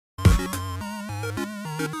Hello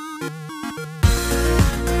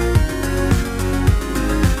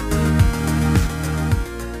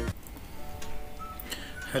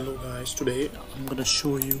guys, today I'm gonna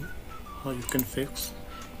show you how you can fix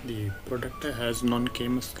the product has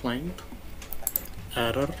non-kms client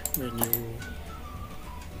error when you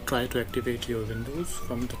try to activate your Windows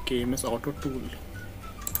from the KMS auto tool.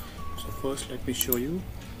 So first let me show you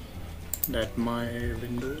that my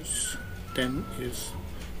Windows 10 is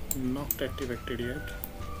not activated yet.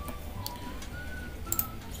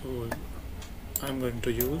 So I'm going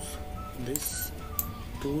to use this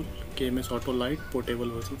tool, KMS Auto Lite Portable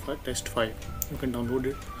version 5 test 5. You can download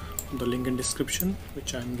it from the link in description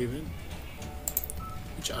which I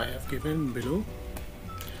have given below.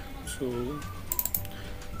 So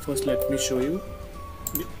first let me show you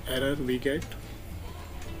the error we get.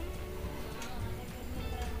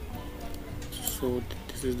 So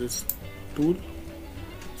this is this tool.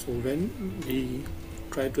 So when we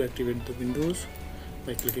try to activate the Windows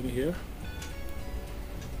by clicking here,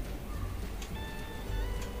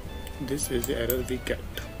 this is the error we get.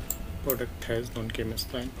 Product has non-kms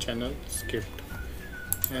client channel skipped,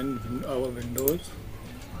 and our Windows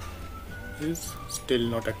is still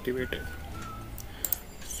not activated.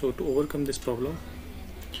 So to overcome this problem,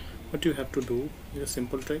 what you have to do is a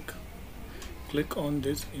simple trick. Click on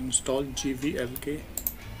this install GVLK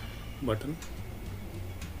button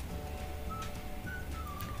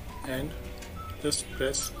and just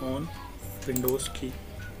press on Windows key.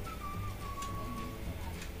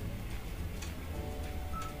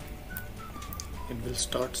 It will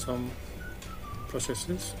start some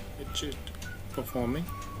processes which is performing.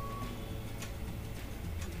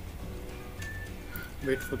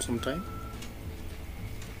 Wait for some time.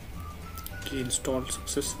 Key installed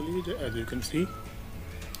successfully, as you can see.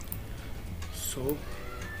 So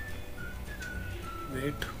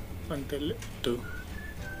wait until it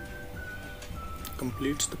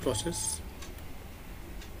completes the process.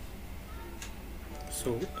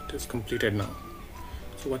 So it is completed now.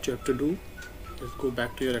 So what you have to do is go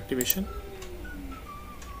back to your activation,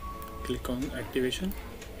 click on activation,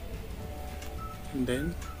 and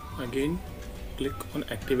then again click on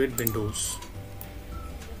activate Windows.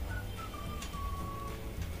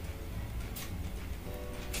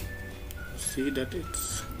 See that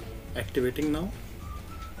it's activating now.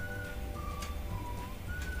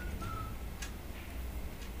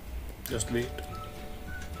 Just wait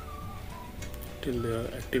till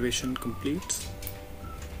the activation completes.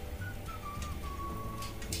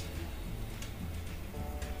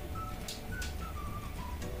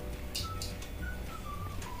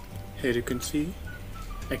 Here you can see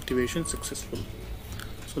activation successful.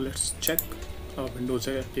 So let's check our Windows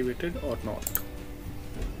is activated or not.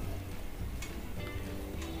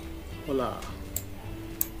 Voila!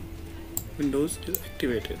 Windows is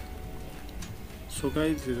activated. So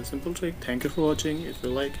guys, this is a simple trick. Thank you for watching. If you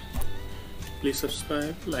like, please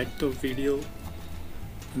subscribe, like the video,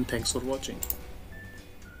 and thanks for watching.